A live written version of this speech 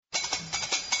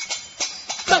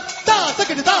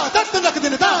Hello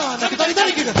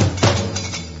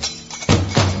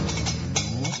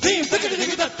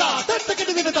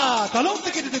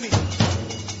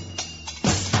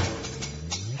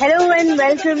and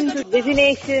welcome to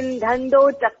Divination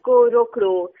Dhando Chakko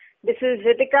Rokro. This is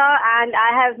Ritika and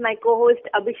I have my co-host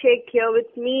Abhishek here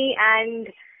with me, and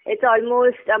it's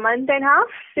almost a month and a half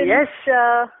since... Yes,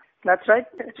 that's right.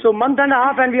 So month and a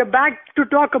half and we are back to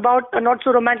talk about a not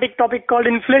so romantic topic called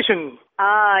inflation.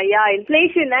 Yeah,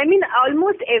 inflation. I mean,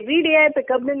 almost every day I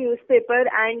pick up the newspaper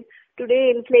and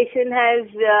today inflation has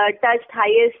touched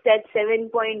highest at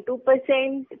 7.2%.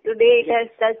 Today it has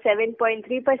touched 7.3%.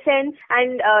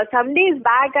 And some days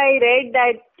back I read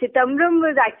that Chidambaram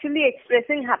was actually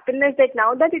expressing happiness that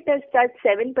now that it has touched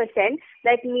 7%,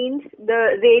 that means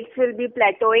the rates will be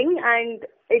plateauing and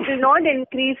it will not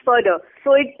increase further.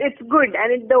 So it's good,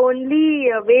 and the only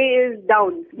way is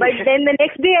down. But then the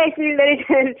next day I feel that it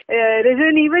has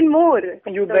risen even more.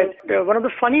 You bet. One of the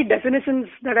funny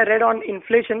definitions that I read on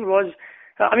inflation was,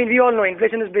 we all know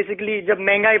inflation is basically jab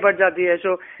mehengai badh jati hai,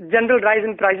 so general rise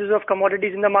in prices of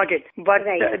commodities in the market. But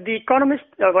The Economist,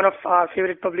 one of our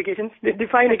favorite publications, they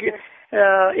define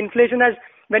inflation as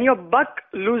when your buck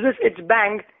loses its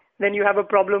bang, then you have a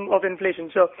problem of inflation.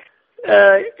 So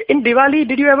in Diwali,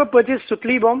 did you ever purchase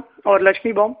Sutli bomb or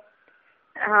Lakshmi bomb?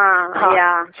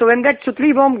 Yeah. So when that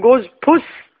Sutli bomb goes puss,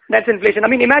 that's inflation.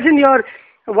 Imagine your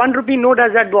 1 rupee note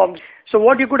as that bomb. So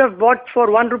what you could have bought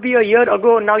for 1 rupee a year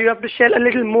ago, now you have to shell a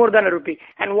little more than a rupee.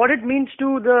 And what it means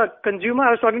to the consumer,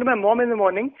 I was talking to my mom in the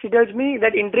morning. She tells me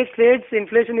that interest rates,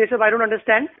 inflation, I don't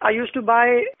understand. I used to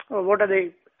buy, what are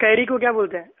they? Kairi ko kya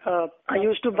bolte hain? I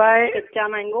used to buy... Kacha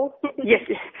mango? Yes.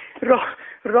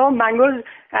 Raw mangoes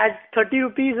at 30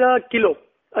 rupees a kilo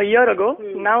a year ago.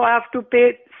 Now I have to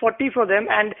pay 40 for them,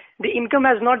 and the income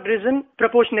has not risen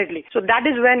proportionately. So that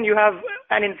is when you have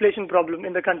an inflation problem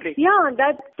in the country. Yeah,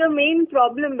 that's the main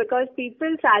problem, because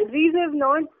people's salaries have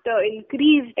not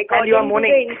increased according to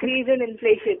the increase in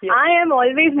inflation. Yeah. I am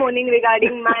always mourning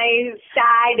regarding my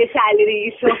sad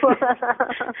salary. So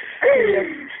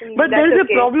But there is a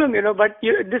problem,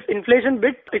 this inflation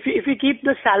bit, if we keep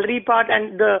the salary part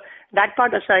and that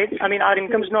part aside, our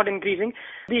income is not increasing.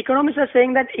 The economists are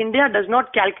saying that India does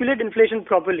not calculate inflation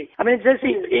properly. It's just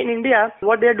in India,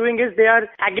 what they are doing is they are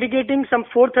aggregating some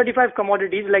 435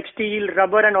 commodities like steel,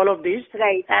 rubber and all of these.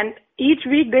 Right. And each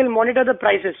week they'll monitor the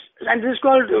prices. And this is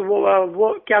called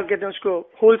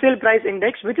wholesale price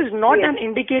index, which is not an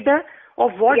indicator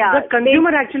of what the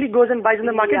consumer actually goes and buys in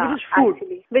the market, which is food.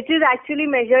 Which is actually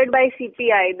measured by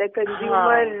CPI, the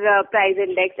consumer price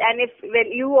index. And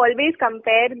when you always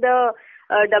compare the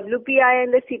WPI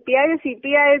and the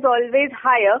CPI is always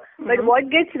higher, but what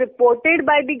gets reported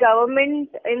by the government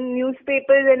in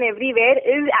newspapers and everywhere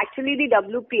is actually the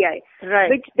WPI,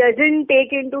 which doesn't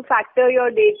take into factor your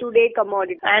day-to-day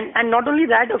commodity. And not only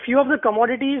that, a few of the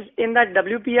commodities in that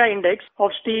WPI index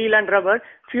of steel and rubber,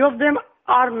 few of them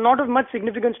are not of much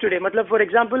significance today. For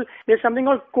example, there's something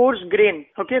called coarse grain,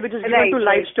 which is given to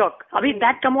livestock.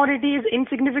 That commodity is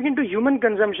insignificant to human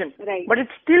consumption, but it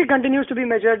still continues to be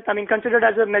measured, considered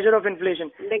as a measure of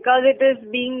inflation. Because it is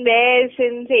being there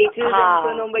since ages, and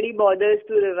so nobody bothers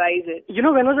to revise it.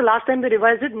 When was the last time they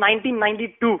revised it?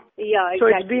 1992. Yeah,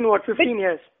 exactly. So it's been, 15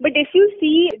 years? But if you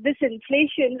see this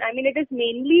inflation, it is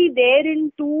mainly there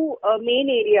in two main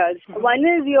areas. One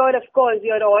is your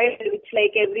oil, which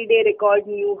like every day records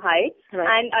new high,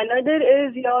 and another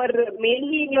is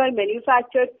mainly in your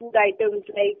manufactured food items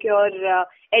like your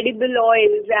edible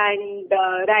oils and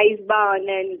rice bran,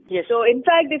 and so in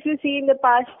fact if you see in the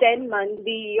past 10 months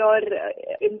your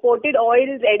imported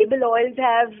oils, edible oils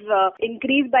have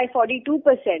increased by 42%,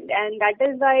 and that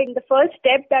is why the first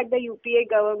step that the UPA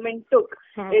government took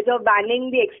is of banning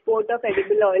the export of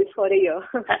edible oils for a year.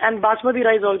 And basmati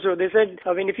rice also, they said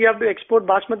if you have to export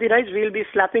basmati rice, we'll be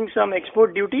slapping some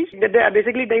export duties. They are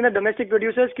basically telling the domestic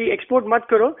producers ki export mat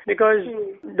karo because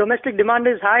domestic demand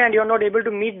is high and you're not able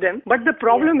to meet them. But the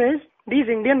problem is these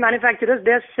Indian manufacturers,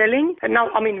 they are selling, and now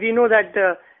we know that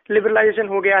liberalization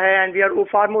ho gaya hai and we are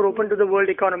far more open to the world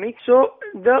economy. So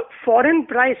the foreign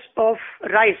price of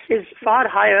rice is far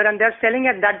higher and they're selling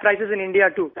at that prices in India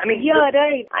too.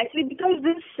 Right. Actually, because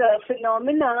this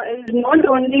phenomena is not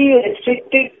only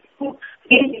restricted to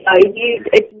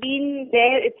it's been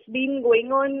there, it's been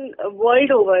going on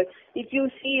world over. If you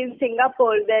see in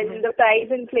Singapore, then the price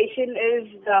inflation is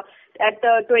at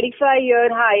a 25-year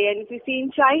high, and if you see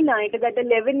in China, it is at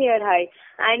 11-year high.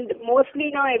 And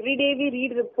mostly now every day we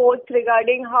read reports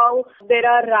regarding how there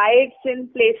are riots in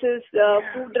places,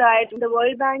 food riots. The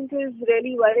World Bank is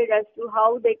really worried as to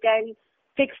how they can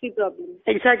fix the problem.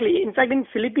 Exactly. In fact, in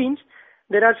Philippines,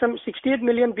 there are some 68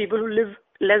 million people who live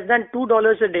less than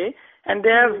 $2 a day, and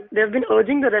they have been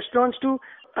urging the restaurants to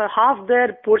halve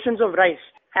their portions of rice.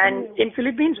 And in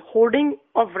Philippines, hoarding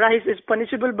of rice is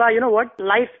punishable by,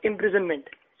 life imprisonment.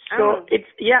 So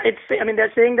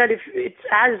they're saying that if it's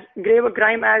as grave a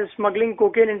crime as smuggling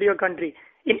cocaine into your country.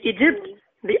 In Egypt,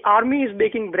 the army is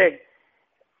baking bread.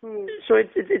 So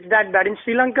it's that bad. In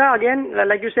Sri Lanka, again,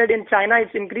 like you said, in China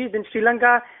it's increased. In Sri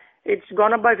Lanka, it's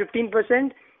gone up by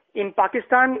 15%. In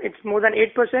Pakistan, it's more than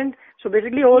 8%. So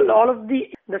basically, all of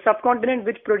the subcontinent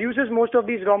which produces most of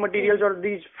these raw materials or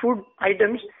these food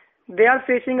items, they are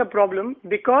facing a problem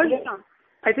because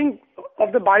I think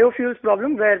of the biofuels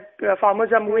problem where farmers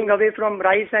are moving away from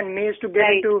rice and maize to get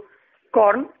into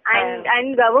corn.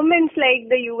 And governments like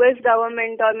the US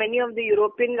government or many of the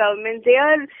European governments, they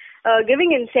are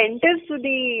giving incentives to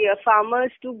the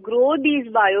farmers to grow these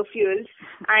biofuels,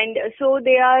 and so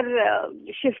they are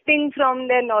shifting from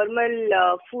their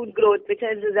normal food growth, which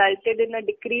has resulted in a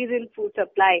decrease in food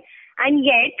supply. And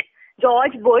yet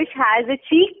George Bush has the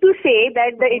cheek to say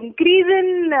that the increase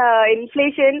in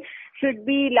inflation should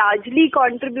be largely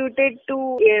contributed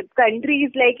to countries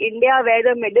like India, where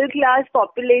the middle class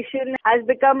population has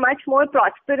become much more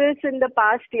prosperous in the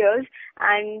past years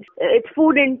and its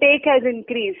food intake has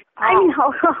increased. I mean,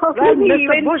 how well,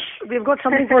 Mr. Bush, we've got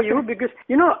something for you because,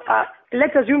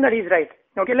 let's assume that he's right.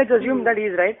 Okay, let's assume that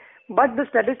he's right. But the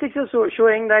statistics are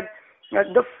showing that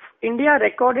India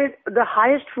recorded the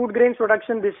highest food grains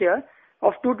production this year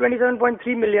of 227.3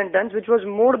 million tons, which was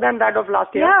more than that of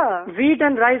last year. Yeah. Wheat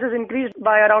and rice has increased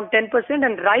by around 10%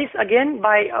 and rice again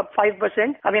by 5%.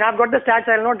 I mean, I've got the stats.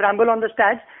 I'll not ramble on the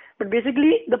stats. But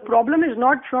basically, the problem is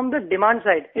not from the demand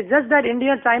side. It's just that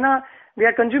India, China, we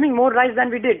are consuming more rice than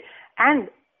we did. And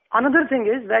another thing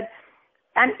is that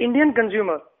an Indian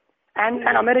consumer and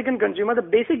an American consumer, the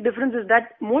basic difference is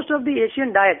that most of the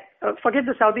Asian diet, forget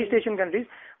the Southeast Asian countries,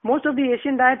 most of the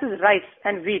Asian diet is rice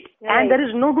and wheat. Right. And there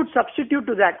is no good substitute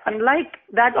to that. Unlike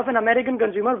that of an American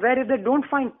consumer, where if they don't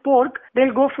find pork,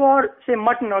 they'll go for, say,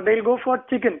 mutton or they'll go for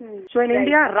chicken. So in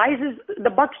India, the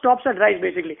buck stops at rice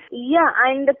basically. Yeah,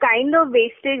 and the kind of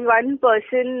wastage one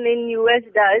person in US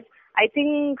does, I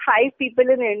think 5 people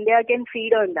in India can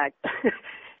feed on that.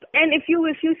 And if you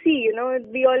see,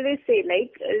 we always say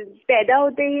paida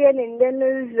hote hi an Indian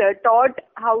is taught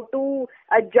how to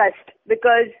adjust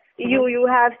because you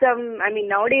have some, I mean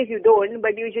nowadays you don't,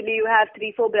 but usually you have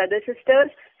 3-4 brother sisters,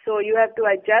 so you have to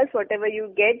adjust. Whatever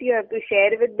you get, you have to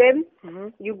share with them.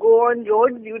 You go on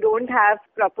roads, you don't have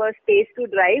proper space to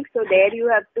drive, so there you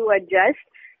have to adjust.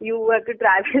 You have to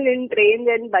travel in trains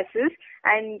and buses,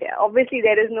 and obviously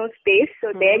there is no space,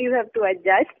 so there you have to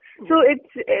adjust. So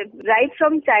it's right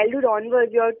from childhood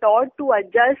onwards, you're taught to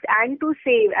adjust and to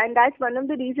save, and that's one of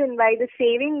the reasons why the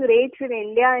saving rates in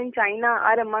India and China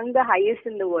are among the highest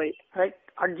in the world. Right,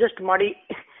 adjust muddy.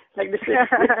 Like this.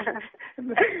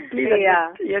 Please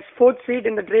yeah. Yes, 4th seat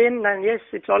in the train, and yes,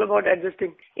 it's all about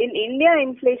adjusting. In India,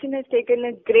 inflation has taken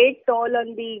a great toll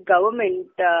on the government.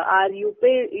 Our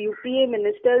UPA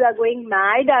ministers are going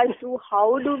mad as to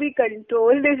how do we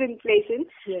control this inflation.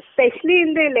 Yes. Especially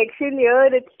in the election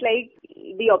year, it's like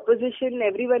the opposition,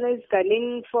 everyone is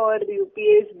gunning for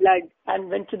UPA's blood. And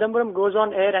when Chidambaram goes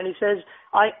on air and he says,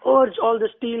 I urge all the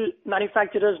steel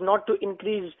manufacturers not to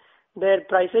increase their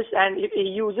prices, and if he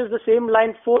uses the same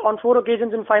line on 4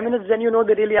 occasions in 5 minutes, then you know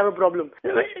they really have a problem.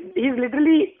 He's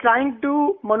literally trying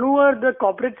to maneuver the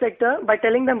corporate sector by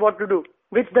telling them what to do,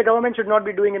 which the government should not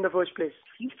be doing in the first place.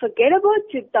 You forget about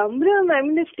Chidambaram. I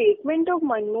mean, the statement of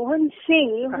Manmohan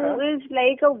Singh, who is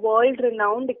like a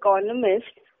world-renowned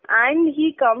economist, and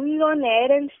he comes on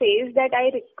air and says that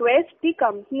I request the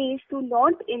companies to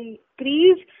not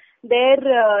increase their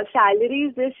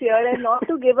salaries this year and not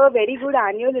to give a very good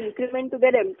annual increment to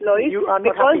their employees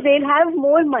because they'll have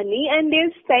more money and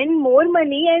they'll spend more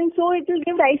money, and so it will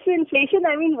give rise to inflation.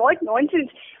 I mean, what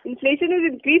nonsense. Inflation is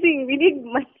increasing. We need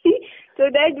money so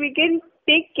that we can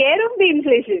take care of the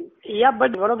inflation. Yeah,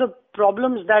 but one of the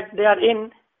problems that they are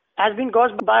in has been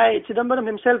caused by Chidambaram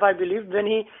himself, I believe, when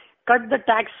he cut the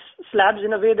tax slabs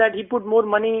in a way that he put more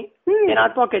money in our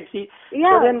pockets. Yeah.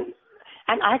 So then,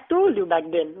 and I told you back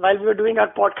then, while we were doing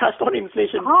our podcast on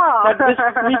inflation, that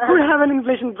we could have an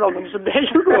inflation problem. So there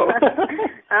you go.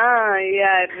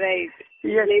 Yeah, right.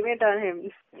 Yes. Blame it on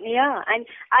him. Yeah, and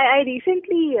I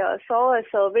recently saw a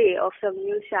survey of some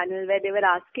news channel where they were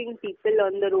asking people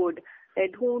on the road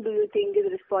that who do you think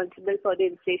is responsible for the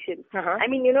inflation. I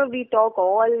mean, we talk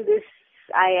all this,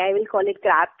 I will call it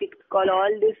crap,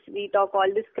 we talk all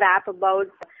this crap about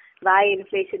why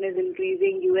inflation is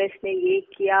increasing, US ने ये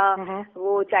किया,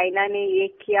 वो China ने ये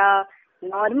किया.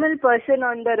 Normal person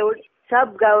on the road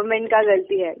सब government का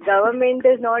गलती है. Government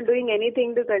is not doing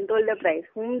anything to control the price.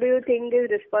 Whom do you think is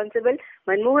responsible?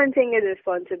 Manmohan Singh is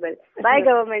responsible. Why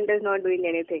government is not doing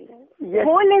anything? Yes.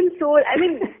 Whole and soul. I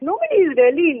mean, nobody is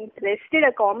really interested.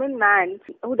 A common man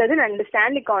who doesn't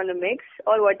understand economics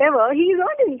or whatever, he is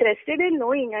not interested in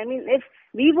knowing. I mean, if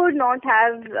we would not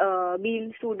have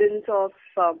been students of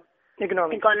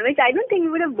economics, I don't think we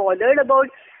would have bothered about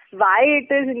why it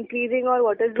is increasing or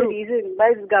what is the reason.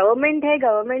 But government hai,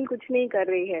 government kuch nahi kar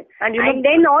rahi hai. And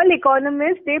then all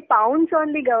economists, they pounce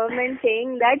on the government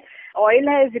saying that oil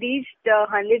has reached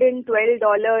 $112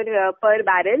 per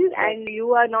barrel and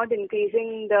you are not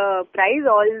increasing the price.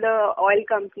 All the oil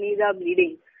companies are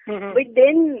bleeding. Mm-hmm. But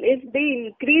then if they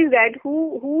increase that,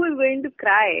 who is going to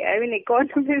cry? I mean,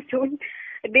 economists don't.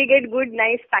 They get good,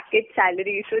 nice package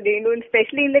salaries, so they don't,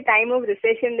 especially in the time of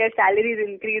recession, their salaries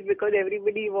increase because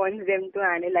everybody wants them to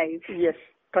analyze. Yes,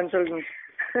 consultants.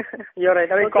 You're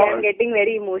right. I mean, okay, I'm getting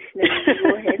very emotional.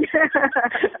 Go ahead.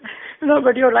 No,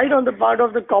 but you're right on the part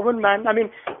of the common man. I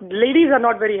mean, ladies are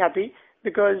not very happy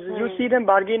because you see them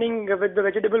bargaining with the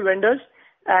vegetable vendors.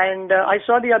 And I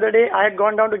saw the other day, I had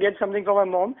gone down to get something for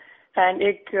my mom, and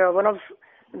one of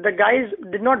the guys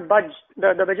did not budge.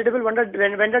 The vegetable vendor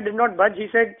did not budge. He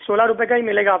said, 16 rupees ka hi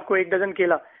milega aapko ek dozen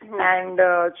kela. And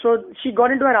so she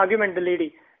got into an argument, the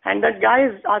lady. And that guy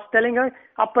is telling her,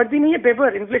 aap padhti nahi hai paper,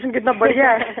 inflation kitna badh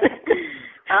gaya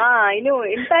hai. I know.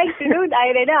 In fact, I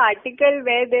read an article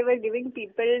where they were giving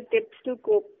people tips to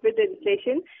cope with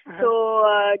inflation. So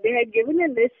they had given a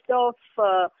list of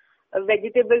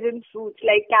vegetables and fruits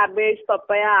like cabbage,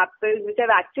 papaya, apples, which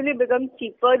have actually become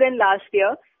cheaper than last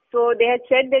year. So they had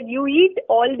said that you eat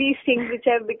all these things which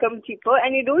have become cheaper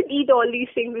and you don't eat all these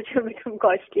things which have become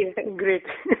costlier. Great.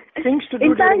 Things to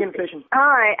do during inflation.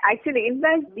 Actually, in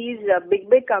fact, these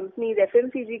big companies,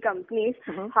 FMCG companies,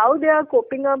 how they are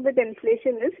coping up with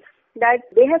inflation is that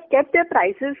they have kept their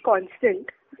prices constant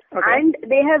and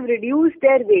they have reduced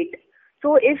their weight.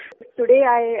 So if today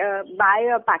I buy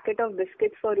a packet of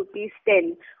biscuits for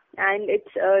 ₹10 and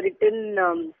it's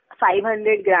written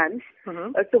 500 grams,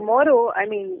 tomorrow, I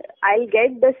mean, I'll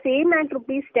get the same at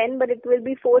 ₹10, but it will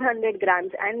be 400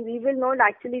 grams, and we will not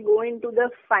actually go into the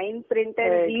fine print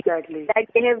and read that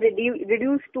they have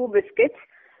reduced 2 biscuits.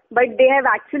 But they have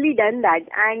actually done that,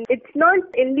 and it's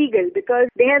not illegal because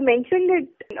they have mentioned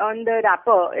it on the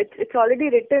wrapper. It's already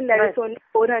written that it's only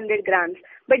 400 grams.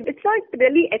 But it's not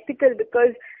really ethical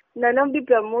because none of the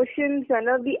promotions, none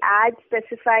of the ads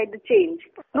specify the change.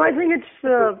 No, I think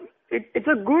it's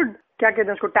a good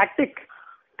tactic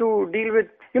to deal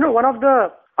with. One of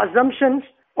the assumptions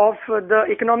of the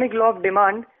economic law of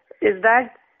demand is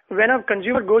that when a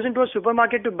consumer goes into a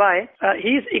supermarket to buy,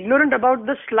 he is ignorant about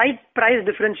the slight price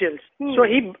differentials. So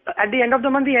he, at the end of the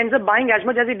month, he ends up buying as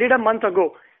much as he did a month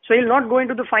ago. So he'll not go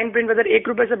into the fine print whether 1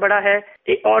 rupee se bada hai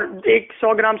or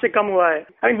 100 gram se kam hua hai.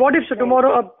 I mean, what if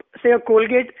tomorrow, say a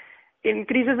Colgate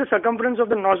increases the circumference of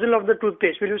the nozzle of the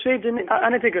toothpaste? Will you say it's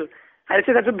unethical? I'll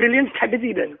say that's a brilliant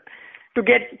strategy then. To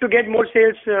get more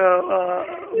sales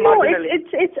marginally. No,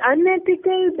 it's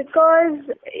unethical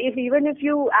because even if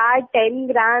you add 10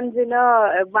 grams in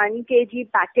a 1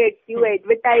 kg packet, you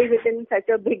advertise it in such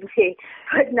a big way.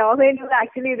 But now when you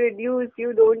actually reduce,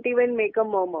 you don't even make a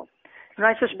murmur. And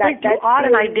I suspect you are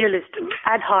an idealist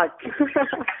at heart.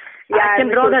 Yeah, I can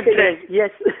draw that thread.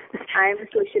 Yes. I'm a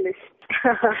socialist.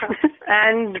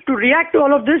 And to react to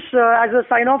all of this, as a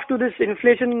sign-off to this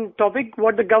inflation topic,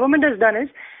 what the government has done is,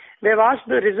 they've asked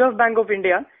the Reserve Bank of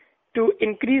India to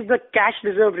increase the cash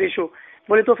reserve ratio.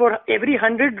 So for every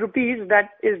 100 rupees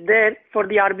that is there for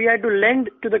the RBI to lend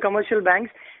to the commercial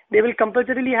banks, they will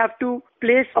compulsorily have to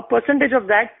place a percentage of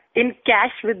that in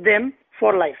cash with them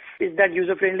for life. Is that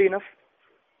user-friendly enough?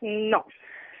 No.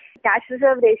 Cash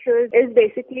reserve ratio is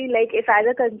basically like if as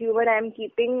a consumer I am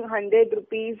keeping 100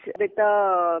 rupees with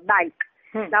a bank.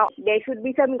 Now, there should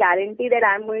be some guarantee that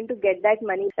I am going to get that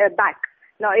money back.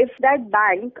 Now, if that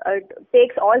bank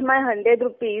takes all my 100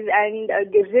 rupees and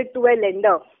gives it to a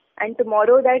lender, and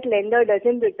tomorrow that lender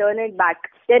doesn't return it back,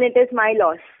 then it is my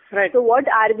loss. Right. So what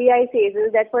RBI says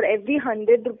is that for every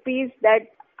 100 rupees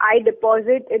that I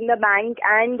deposit in the bank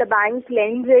and the bank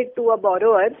lends it to a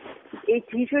borrower,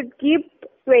 he should keep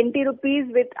 20 rupees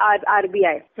with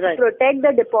RBI to protect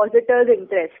the depositor's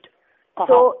interest.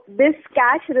 So this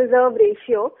cash reserve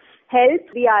ratio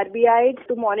helps the RBI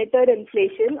to monitor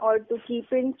inflation or to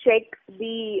keep in check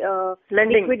the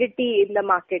liquidity in the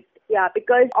market. Yeah,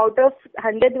 because out of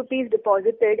 100 rupees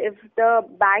deposited, if the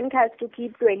bank has to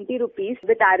keep 20 rupees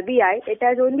with RBI, it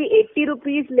has only 80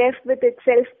 rupees left with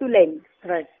itself to lend.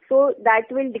 Right. So that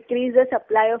will decrease the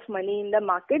supply of money in the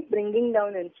market, bringing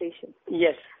down inflation.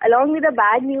 Yes. Along with the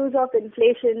bad news of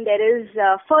inflation, there is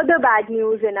further bad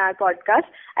news in our podcast.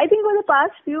 I think for the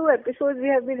past few episodes, we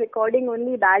have been recording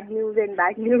only bad news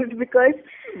because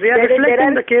we are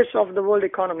reflecting the case of the world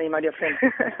economy, my dear friend.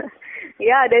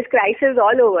 Yeah, there's crisis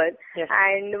all over. Yes.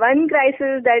 And one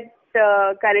crisis that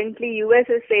currently US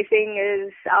is facing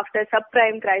is after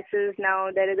subprime crisis.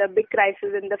 Now there is a big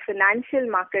crisis in the financial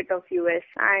market of US,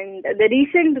 and the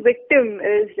recent victim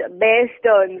is Bear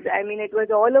Stearns. I mean, it was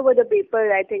all over the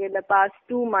paper, I think, in the past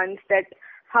 2 months that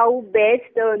how Bear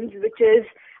Stearns, which is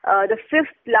the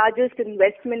 5th largest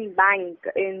investment bank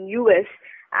in US,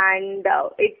 and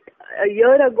a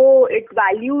year ago it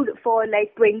valued for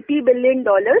like $20 billion.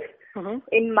 Mm-hmm.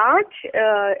 In March,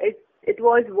 it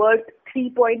was worth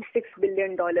 $3.6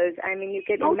 billion. I mean, you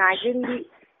can imagine the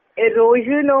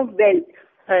erosion of wealth.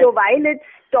 Right. So while its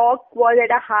stock was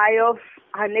at a high of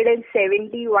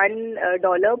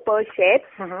 $171 per share,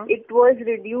 it was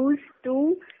reduced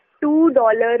to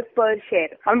 $2 per share.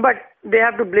 But they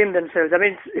have to blame themselves. I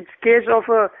mean, it's case of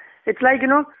it's like,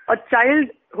 a child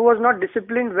who was not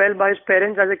disciplined well by his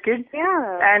parents as a kid.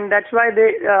 Yeah. And that's why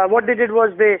what they did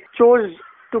was they chose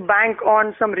to bank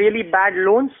on some really bad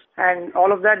loans, and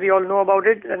all of that, we all know about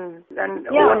it, and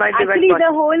overnight they went bust. Actually, the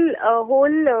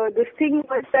whole this thing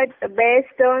was that Bear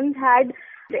Stearns had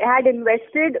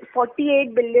invested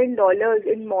 $48 billion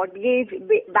in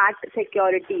mortgage-backed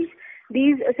securities.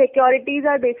 These securities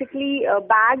are basically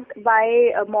backed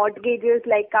by mortgages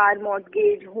like car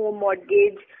mortgage, home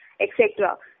mortgage,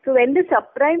 etc. So when the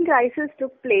subprime crisis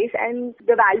took place and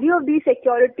the value of these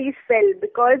securities fell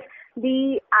because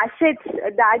the assets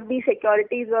that these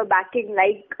securities were backing,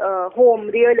 like home,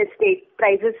 real estate,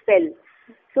 prices fell.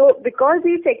 So because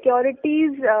these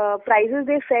securities prices,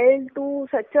 they fell to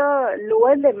such a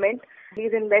lower limit,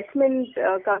 these investment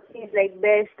companies like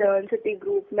Bear Stearns,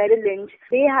 Citigroup, Merrill Lynch,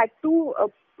 they had to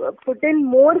put in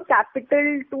more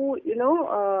capital to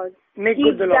make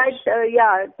good the loss.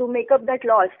 To make up that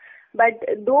loss. But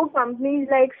though companies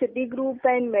like Citigroup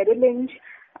and Merrill Lynch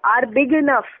are big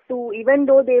enough to, even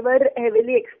though they were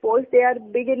heavily exposed, they are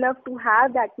big enough to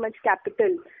have that much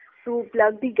capital to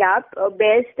plug the gap.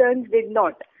 Bear Stearns did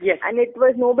not. Yes. And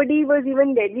nobody was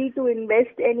even ready to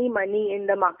invest any money in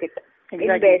the market.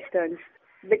 Exactly. In Bear Stearns.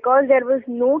 Because there was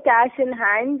no cash in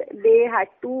hand, they had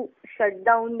to shut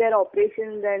down their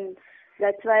operations, and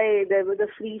that's why there was a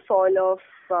free fall of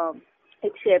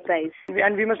its share price.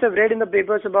 And we must have read in the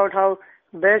papers about how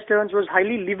Bear Stearns was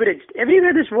highly leveraged.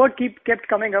 Everywhere this word kept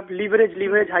coming up, leverage,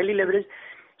 highly leveraged.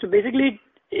 So basically,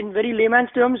 in very layman's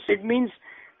terms, it means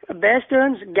Bear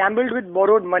Stearns gambled with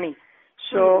borrowed money.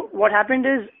 So what happened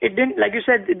is, it didn't, like you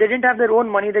said, they didn't have their own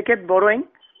money. They kept borrowing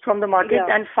from the market.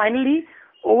 Yeah. And finally,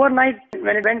 overnight,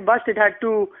 when it went bust, it had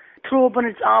to throw open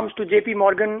its arms to JP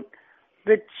Morgan,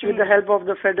 which with the help of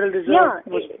the Federal Reserve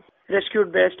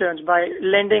rescued Bear Stearns by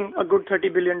lending a good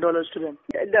 $30 billion to them.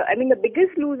 The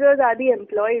biggest losers are the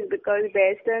employees, because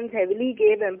Bear Stearns heavily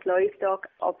gave employee stock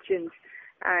options.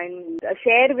 And a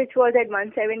share which was at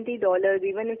 $170,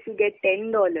 even if you get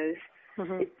 $10,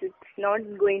 it's not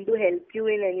going to help you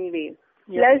in any way.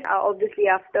 Yeah. Plus, obviously,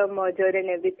 after merger and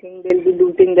everything, they'll be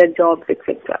losing their jobs,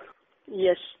 etc.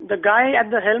 Yes. The guy at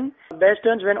the helm, Bear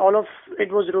Stearns, when all of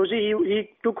it was rosy, he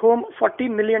took home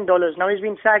 $40 million. Now he's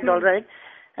been sacked, all right.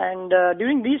 And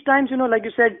during these times, like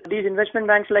you said, these investment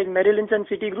banks like Merrill Lynch and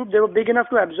Citigroup, they were big enough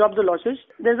to absorb the losses.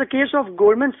 There's a case of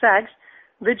Goldman Sachs,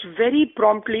 which very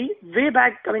promptly, way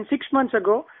back, 6 months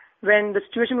ago, when the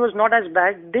situation was not as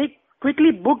bad, they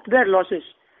quickly booked their losses.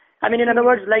 In other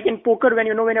words, like in poker, when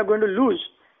you know when you're going to lose.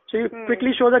 So you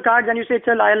quickly show the cards and you say,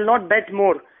 I'll not bet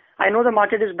more. I know the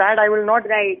market is bad, I will not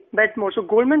bet more. So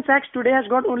Goldman Sachs today has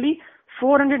got only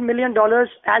 $400 million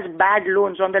as bad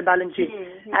loans on their balance sheet,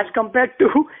 as compared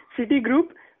to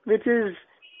Citigroup, which is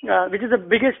the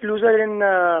biggest loser in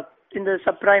the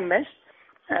subprime mess.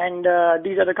 And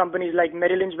these are the companies like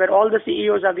Merrill Lynch, where all the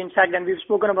CEOs have been sacked, and we've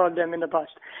spoken about them in the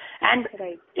past. And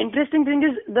interesting thing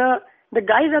is, the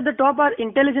guys at the top are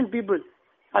intelligent people.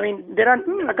 There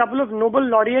are a couple of Nobel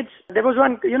laureates. There was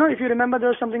one, if you remember, there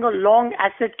was something called Long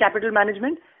Asset Capital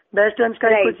Management. Bear Stearns ka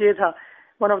kuch ye tha,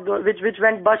 one of the which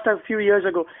went bust a few years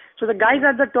ago. So the guys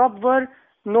at the top were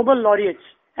Nobel laureates,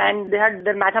 and they had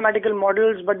their mathematical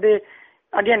models, but they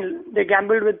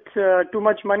gambled with too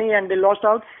much money and they lost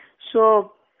out.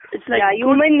 So it's like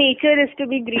human nature is to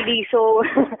be greedy. So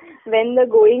when the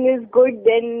going is good,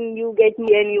 then you get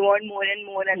more and you want more and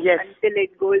more, until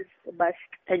it goes bust.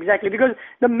 Exactly, because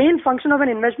the main function of an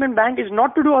investment bank is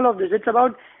not to do all of this. It's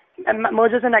about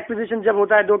mergers and acquisitions जब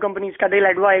होता है दो companies का, they'll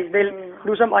advise, they'll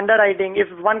do some underwriting. If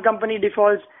one company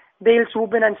defaults, they'll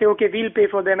swoop in and say, okay, we'll pay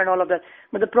for them and all of that.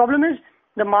 But the problem is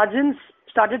the margins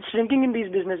started shrinking in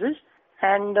these businesses,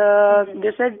 and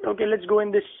they said, okay, let's go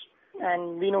in this,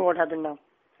 and we know what happened now.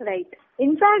 Right.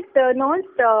 In fact,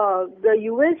 the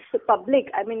US public,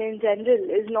 I mean in general,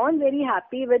 is not very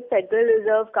happy with Federal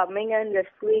Reserve coming and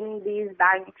rescuing these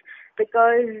banks,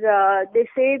 because they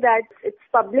say that it's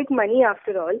public money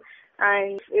after all,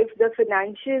 and if the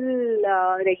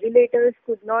financial regulators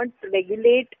could not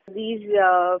regulate these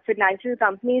financial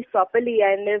companies properly,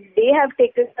 and if they have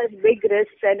taken such big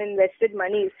risks and invested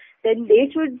money, then they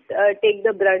should take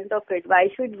the brunt of it. Why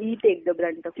should we take the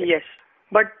brunt of it? Yes.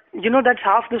 But, that's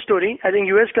half the story. I think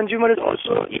US consumer is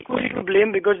also equally to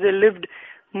blame, because they lived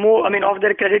more, off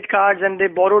their credit cards, and they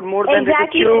borrowed more than they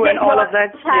could chew and all of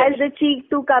that. Has the cheek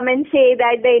to come and say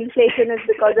that the inflation is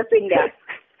because of India.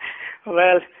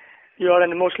 Well, you're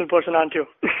an emotional person, aren't you?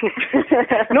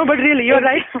 No, but really, you're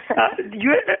right.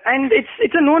 And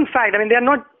it's a known fact. They are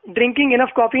not drinking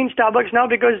enough coffee in Starbucks now,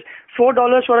 because $4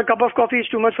 for a cup of coffee is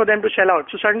too much for them to shell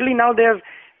out. So suddenly now they have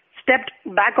stepped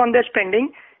back on their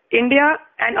spending. India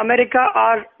and America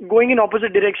are going in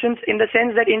opposite directions, in the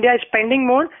sense that India is spending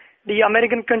more, the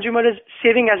American consumer is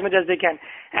saving as much as they can.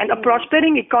 And a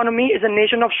prospering economy is a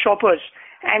nation of shoppers,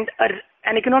 and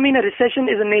an economy in a recession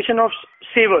is a nation of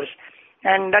savers.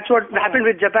 And that's what happened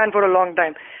with Japan for a long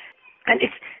time. And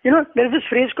it's, there's this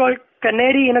phrase called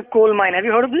canary in a coal mine. Have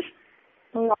you heard of this?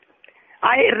 No.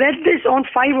 I read this on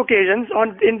 5 occasions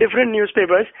in different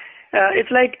newspapers. It's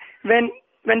like when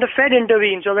the Fed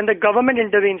intervenes, or when the government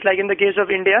intervenes, like in the case of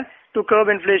India, to curb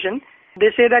inflation, they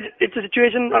say that it's a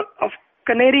situation of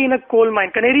canary in a coal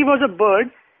mine. Canary was a bird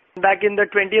back in the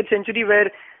 20th century, where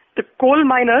the coal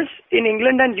miners in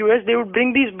England and US, they would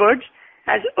bring these birds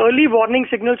as early warning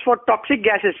signals for toxic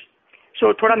gases.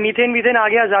 So thoda methane aa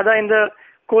gaya zyada in the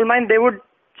coal mine, they would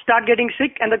start getting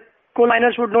sick, and the coal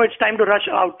miners would know it's time to rush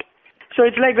out. So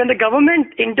it's like when the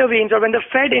government intervenes, or when the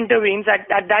Fed intervenes at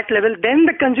that level, then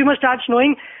the consumer starts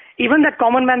knowing, even that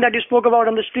common man that you spoke about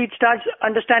on the street starts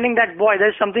understanding that, boy,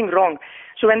 there's something wrong.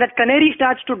 So when that canary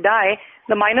starts to die,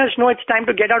 the miners know it's time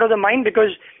to get out of the mine,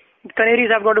 because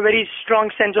canaries have got a very strong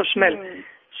sense of smell.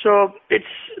 So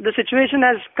the situation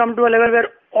has come to a level where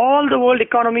all the world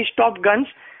economies, top guns,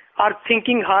 are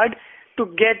thinking hard to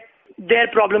get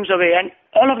their problems away, and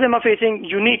all of them are facing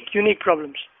unique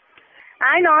problems.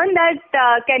 And on that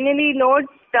canary note,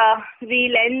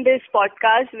 we'll end this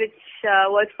podcast, which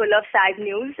was full of sad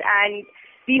news, and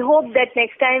we hope that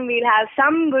next time we'll have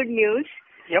some good news.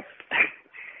 Yep.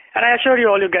 And I assure you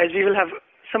all, you guys, we will have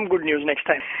some good news next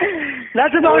time.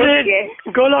 That's about it.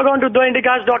 Go log on to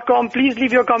theindicast.com. Please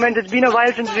leave your comments. It's been a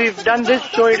while since we've done this,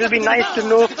 so it'll be nice to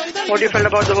know what you felt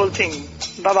about the whole thing.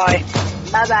 Bye-bye.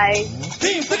 Bye-bye.